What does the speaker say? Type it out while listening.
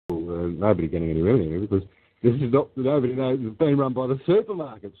nobody getting any revenue because this is not, nobody knows it's being run by the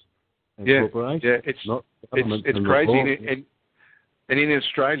supermarkets and corporations. Yeah, it's crazy. And in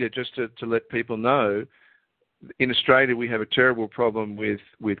Australia, just to let people know, in Australia we have a terrible problem with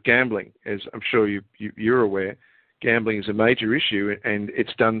gambling, as I'm sure you're aware. Gambling is a major issue, and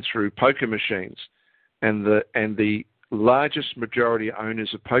it's done through poker machines. And the largest majority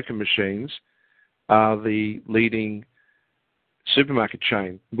owners of poker machines are the leading supermarket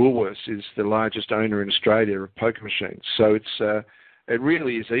chain. Woolworths is the largest owner in Australia of poker machines. So it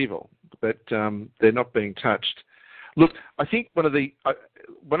really is evil, but they're not being touched. Look, I think one of the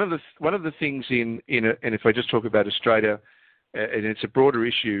things and if I just talk about Australia, and it's a broader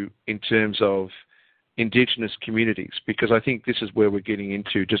issue in terms of Indigenous communities, because I think this is where we're getting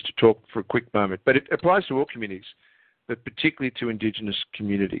into, just to talk for a quick moment. But it applies to all communities, but particularly to Indigenous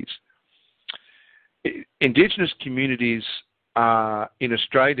communities. Indigenous communities are, in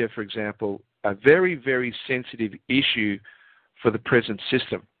Australia, for example, a very, very sensitive issue for the present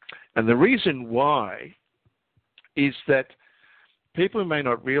system. And the reason why is that people may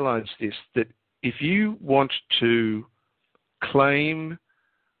not realise this, that if you want to claim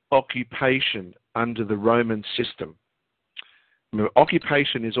occupation under the Roman system, remember,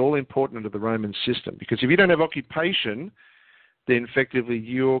 occupation is all important under the Roman system, because if you don't have occupation, then effectively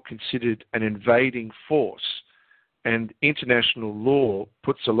you're considered an invading force, and international law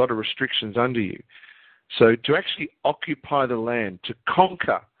puts a lot of restrictions under you. So to actually occupy the land, to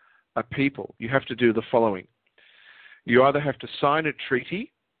conquer a people, you have to do the following. You either have to sign a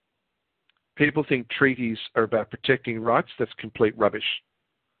treaty. People think treaties are about protecting rights. That's complete rubbish.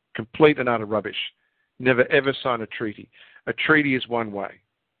 Complete and utter rubbish. Never ever sign a treaty. A treaty is one way.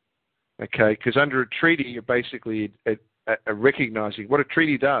 Okay? Because under a treaty, you're basically recognising what a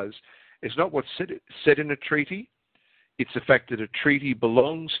treaty does is not what's said in a treaty. It's the fact that a treaty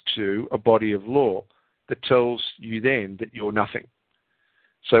belongs to a body of law that tells you then that you're nothing.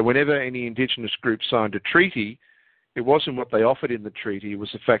 So whenever any Indigenous group signed a treaty, it wasn't what they offered in the treaty, it was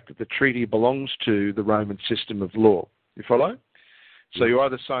the fact that the treaty belongs to the Roman system of law. You follow? So you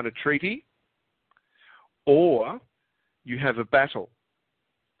either sign a treaty or you have a battle.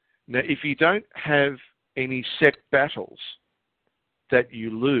 Now, if you don't have any set battles that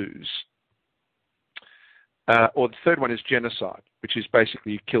you lose, or the third one is genocide, which is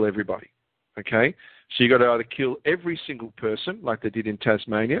basically you kill everybody. Okay? So you've got to either kill every single person, like they did in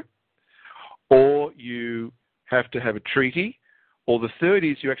Tasmania, or you have to have a treaty, or the third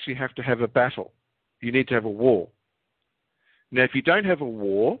is you actually have to have a battle. You need to have a war. Now, if you don't have a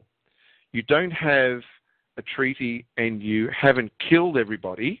war, you don't have a treaty, and you haven't killed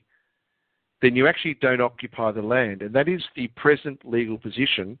everybody, then you actually don't occupy the land. And that is the present legal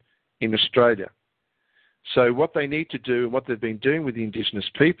position in Australia. So what they need to do, and what they've been doing with the Indigenous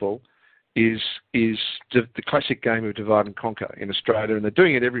people, is the classic game of divide and conquer in Australia, and they're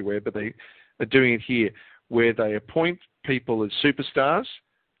doing it everywhere, but they are doing it here, where they appoint people as superstars,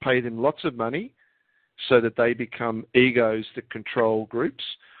 pay them lots of money so that they become egos that control groups.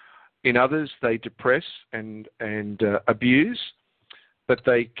 In others, they depress and abuse, but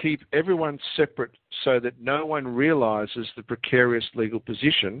they keep everyone separate so that no one realises the precarious legal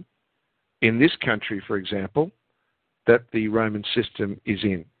position in this country, for example, that the Roman system is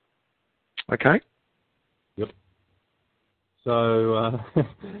in. Okay? Yep. So,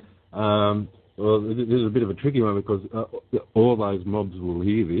 well, this is a bit of a tricky one because all those mobs will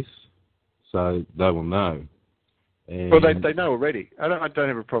hear this, so they will know. And well, they know already. I don't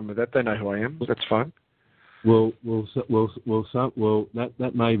have a problem with that. They know who I am. That's fine. Well,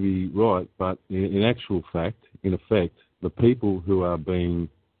 that may be right, but in actual fact, in effect, the people who are being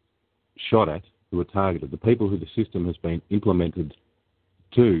shot at, who are targeted, the people who the system has been implemented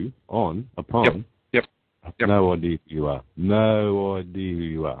upon, Yep. No idea who you are. No idea who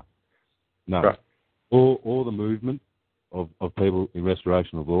you are. No. Right. Or the movement of people in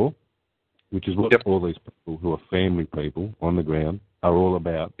restoration of law, which is what all these people who are family people on the ground are all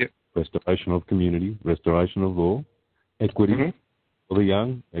about. Yep. Restoration of community, restoration of law, equity for the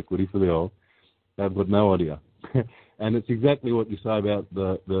young, equity for the old. They've got no idea. And it's exactly what you say about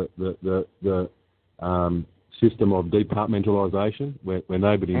the system of departmentalisation, where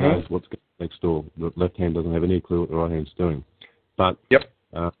nobody knows what's going on next door. The left hand doesn't have any clue what the right hand's doing. But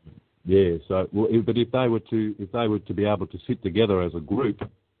so but if they were to be able to sit together as a group,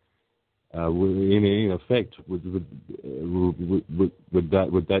 in effect, would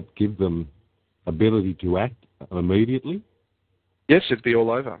that give them ability to act immediately? Yes, it'd be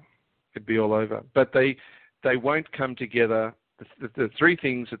all over. But they won't come together. The three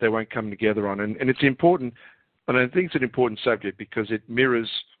things that they won't come together on, and it's important, and I think it's an important subject because it mirrors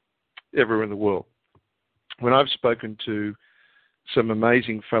everywhere in the world. When I've spoken to some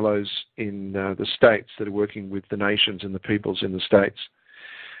amazing fellows in the States that are working with the nations and the peoples in the States,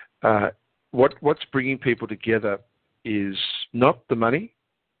 what's bringing people together is not the money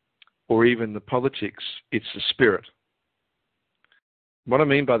or even the politics, it's the spirit. What I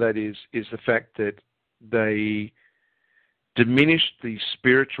mean by that is the fact that they diminished the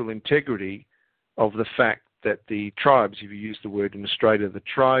spiritual integrity of the fact that the tribes, if you use the word in Australia, the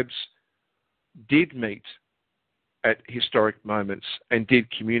tribes did meet at historic moments and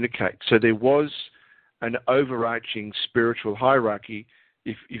did communicate. So there was an overarching spiritual hierarchy.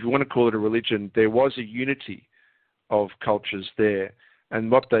 If you want to call it a religion, there was a unity of cultures there.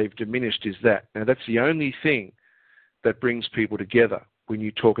 And what they've diminished is that. Now, that's the only thing that brings people together when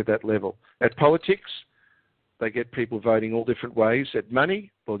you talk at that level. At politics, they get people voting all different ways. At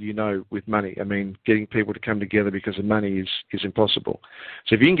money, well, you know, with money, I mean, getting people to come together because of money is impossible.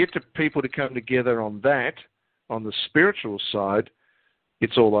 So if you can get people to come together on that, on the spiritual side,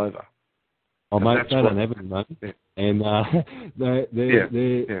 it's all over. Oh, mate, they don't have any money. Yeah. And their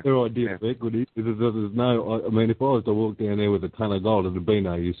idea of equity is there's no... I mean, if I was to walk down there with a ton of gold, it'd be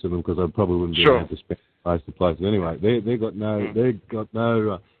no use to them because I probably wouldn't be able to spend place to place. Anyway, they've got no...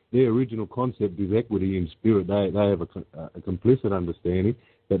 their original concept is equity in spirit. They have a complicit understanding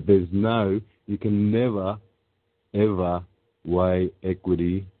that there's no... You can never, ever weigh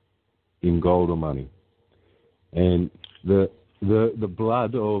equity in gold or money. And the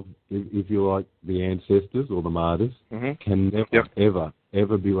blood of, if you like, the ancestors or the martyrs can never,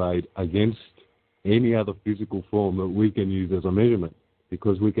 ever be weighed against any other physical form that we can use as a measurement,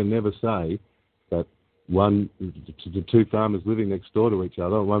 because we can never say that the two farmers living next door to each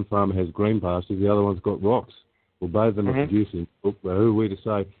other, one farmer has green pastures, the other one's got rocks. Well, both of them are producing. Well, who are we to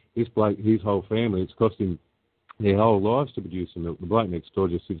say this bloke, his whole family, it's cost him their whole lives to produce the milk. The bloke next door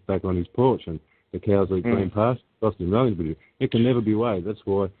just sits back on his porch and the cows eat green pastures. Cost him nothing to produce. It can never be weighed. That's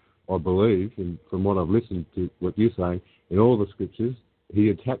why I believe, and from what I've listened to what you're saying, in all the scriptures, he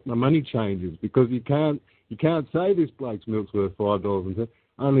attacked the money changers, because you can't say this bloke's milk's worth $5 and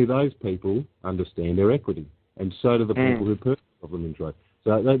only those people understand their equity, and so do the people who purchase of them in trade.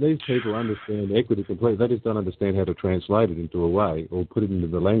 So these people understand equity completely. They just don't understand how to translate it into a way or put it into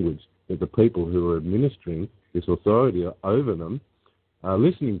the language that the people who are administering this authority over them are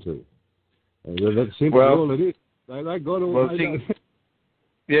listening to. That's simply all it is. They got all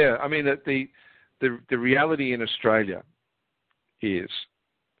yeah, I mean, the reality in Australia is,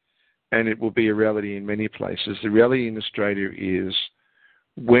 and it will be a reality in many places, the reality in Australia is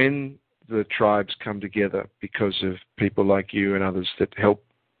when the tribes come together because of people like you and others that help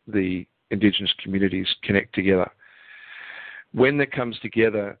the Indigenous communities connect together, when that comes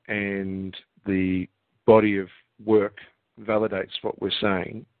together and the body of work validates what we're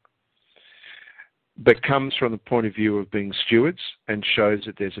saying, but comes from the point of view of being stewards and shows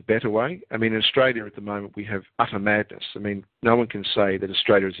that there's a better way. I mean, in Australia at the moment, we have utter madness. I mean, no one can say that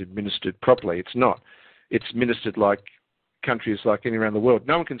Australia is administered properly. It's not. It's administered like countries like anywhere around the world.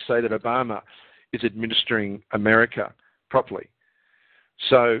 No one can say that Obama is administering America properly.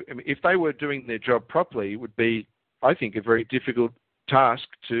 So, I mean, if they were doing their job properly, it would be, I think, a very difficult task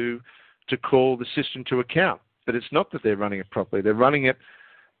to call the system to account. But it's not that they're running it properly. They're running it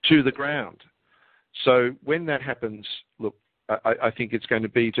to the ground. So when that happens, look, I think it's going to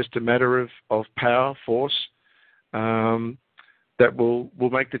be just a matter of power, force, that will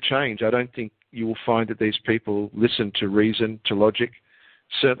make the change. I don't think you will find that these people listen to reason, to logic.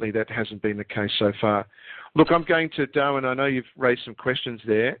 Certainly that hasn't been the case so far. Look, I'm going to, Darwin, I know you've raised some questions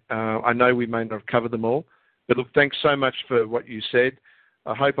there. I know we may not have covered them all, but look, thanks so much for what you said.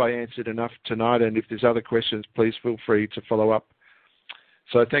 I hope I answered enough tonight, and if there's other questions, please feel free to follow up.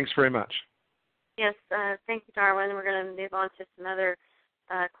 So thanks very much. Yes, thank you, Darwin. We're going to move on to some other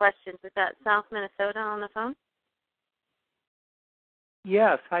questions. We've got South Minnesota on the phone.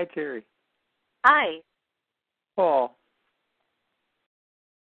 Yes. Hi, Terry. Hi. Paul.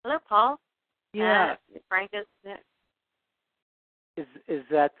 Hello, Paul. Yeah. Frank is. Is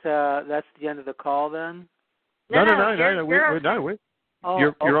that that's the end of the call then? No.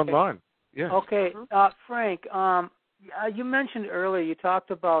 You're online. Yeah. Okay, Frank. You mentioned earlier, you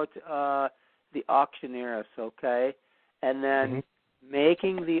talked about the auctioneeress, okay, and then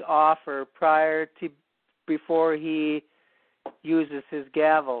making the offer before he uses his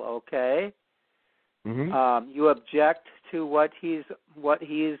gavel, okay. You object to what the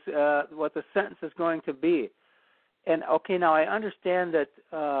sentence is going to be, and okay, now I understand that.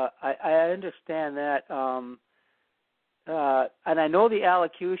 I understand that, and I know the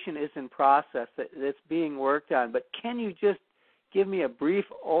allocution is in process; that it's being worked on. But can you just give me a brief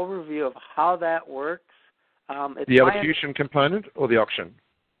overview of how that works? The elocution component or the auction?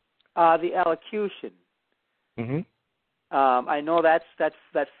 The elocution. Mm-hmm. I know that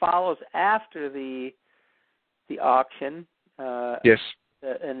follows after the auction. Yes.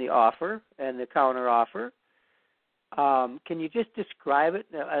 And the offer and the counter offer. Can you just describe it?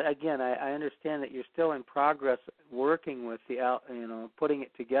 Again, I understand that you're still in progress working with putting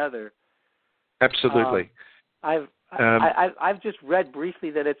it together. Absolutely. I've just read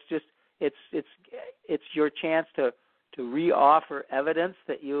briefly that it's your chance to re-offer evidence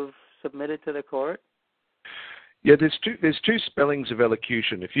that you've submitted to the court. Yeah, there's two spellings of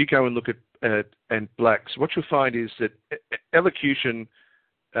elocution. If you go and look at Black's, what you'll find is that elocution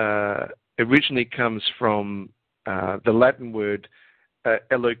originally comes from the Latin word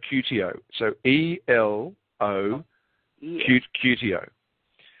elocutio, so E-L-O-cutio,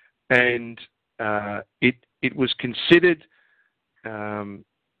 and it was considered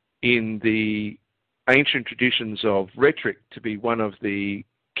in the ancient traditions of rhetoric to be one of the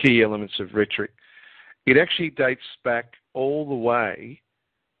key elements of rhetoric. It actually dates back all the way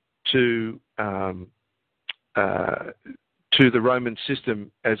to the Roman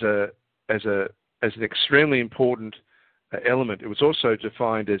system as an extremely important element. It was also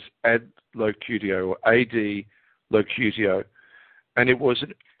defined as ad locutio or ad locutio, and it was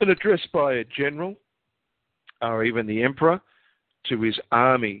an address by a general or even the emperor to his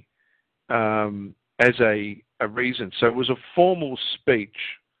army as a reason. So it was a formal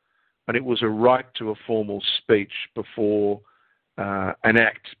speech, and it was a right to a formal speech before an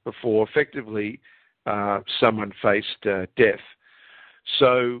act, before effectively someone faced death.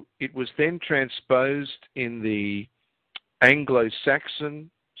 So it was then transposed in the Anglo-Saxon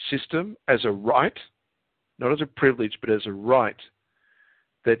system as a right, not as a privilege, but as a right,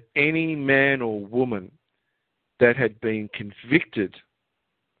 that any man or woman that had been convicted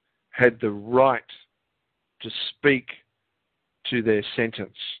had the right to speak to their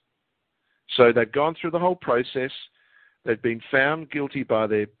sentence. So they'd gone through the whole process, they'd been found guilty by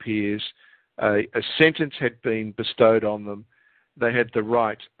their peers, a sentence had been bestowed on them, they had the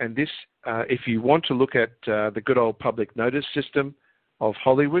right. And this, if you want to look at the good old public notice system of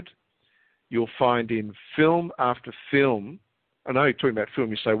Hollywood, you'll find in film after film, I know you're talking about film,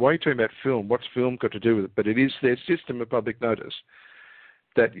 you say, why are you talking about film? What's film got to do with it? But it is their system of public notice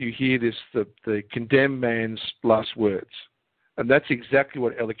that you hear this, the condemned man's last words. And that's exactly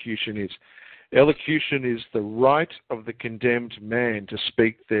what elocution is. Elocution is the right of the condemned man to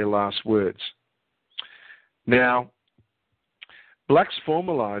speak their last words. Now, Black's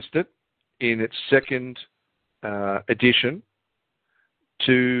formalized it in its second edition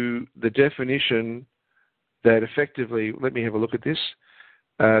to the definition that effectively, let me have a look at this,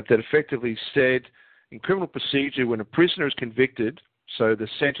 that effectively said in criminal procedure when a prisoner is convicted, so the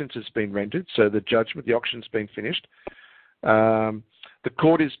sentence has been rendered, so the judgment, the auction's been finished, the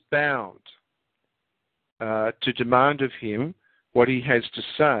court is bound to demand of him what he has to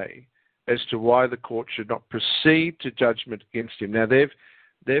say as to why the court should not proceed to judgment against him. Now,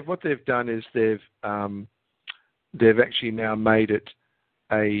 what they've done is they've actually now made it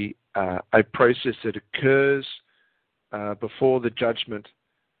a process that occurs before the judgment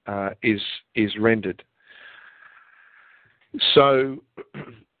is rendered. So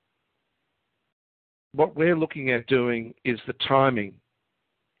what we're looking at doing is the timing.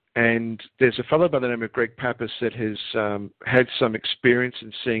 And there's a fellow by the name of Greg Pappas that has had some experience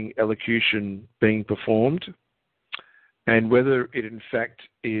in seeing elocution being performed, and whether it in fact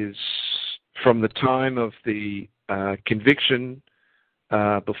is from the time of the conviction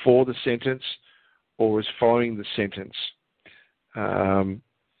before the sentence or is following the sentence.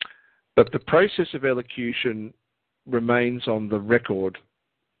 But the process of elocution remains on the record,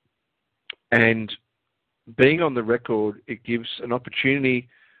 and being on the record, it gives an opportunity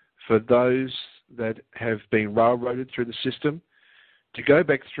for those that have been railroaded through the system to go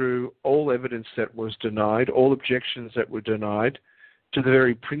back through all evidence that was denied, all objections that were denied, to the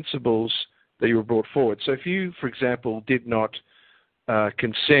very principles that you were brought forward. So if you, for example, did not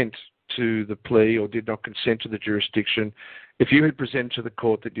consent to the plea or did not consent to the jurisdiction, if you had presented to the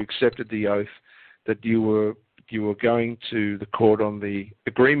court that you accepted the oath, that you were going to the court on the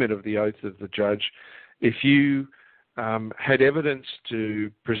agreement of the oath of the judge, if you had evidence to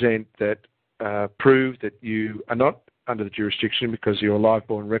present that proved that you are not under the jurisdiction because you're a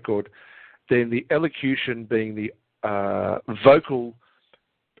live-born record, then the elocution, being the vocal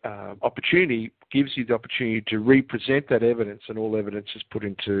opportunity, gives you the opportunity to represent that evidence, and all evidence is put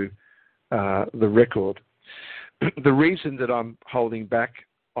into the record. The reason that I'm holding back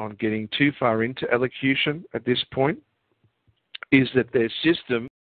on getting too far into elocution at this point is that their system